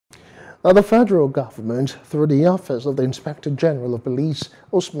The federal government, through the Office of the Inspector General of Police,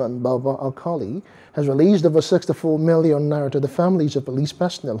 Usman Baba Alkali, has released over 64 million naira to the families of police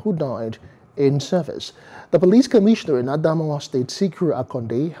personnel who died in service. The police commissioner in Adamawa State, Sikiru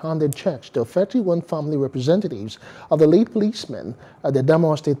Akonde, handed checks to 31 family representatives of the late policemen at the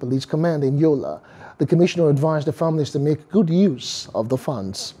Adamawa State Police Command in Yola. The commissioner advised the families to make good use of the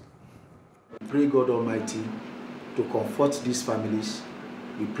funds. We pray God Almighty to comfort these families.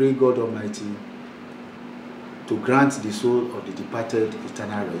 We pray God Almighty to grant the soul of the departed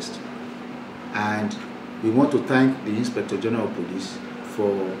eternal rest. And we want to thank the Inspector General of Police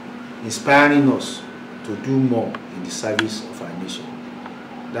for inspiring us to do more in the service of our nation.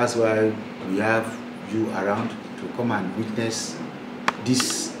 That's why we have you around to come and witness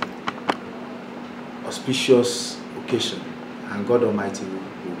this auspicious occasion, and God Almighty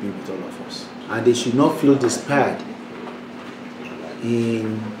will be with all of us. And they should not feel despaired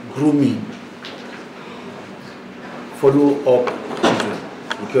in grooming follow-up children,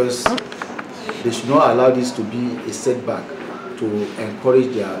 because they should not allow this to be a setback to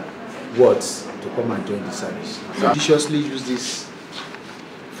encourage their wards to come and join the service. Judiciously use these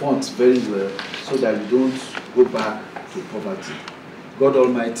funds very well so that you don't go back to poverty. God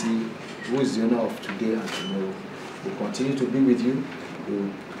Almighty, who is the owner of today and tomorrow, will continue to be with you,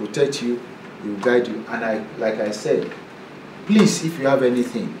 will protect you, will guide you. And like I said, please, if you have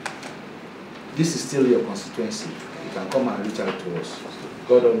anything, this is still your constituency. You can come and reach out to us.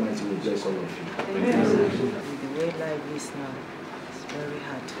 God Almighty will bless all of you. The way life is now, it's very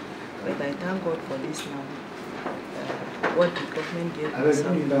hard. But I thank God for this now. What the government gave us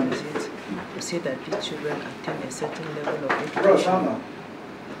is to say that these children attain a certain level of education. I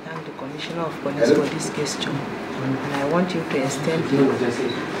thank the Commissioner of Police for this gesture. And I want you to extend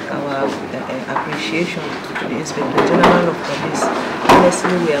our appreciation to the Inspector General of Police.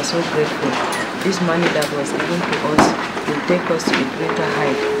 Honestly, we are so grateful. This money that was given to us will take us to a greater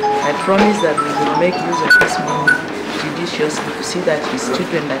height. I promise that we will make use of this money judiciously to see that his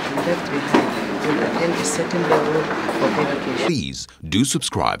children that we left behind will attain a certain level of education. Please do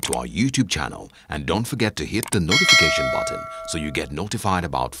subscribe to our YouTube channel and don't forget to hit the notification button so you get notified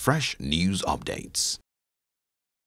about fresh news updates.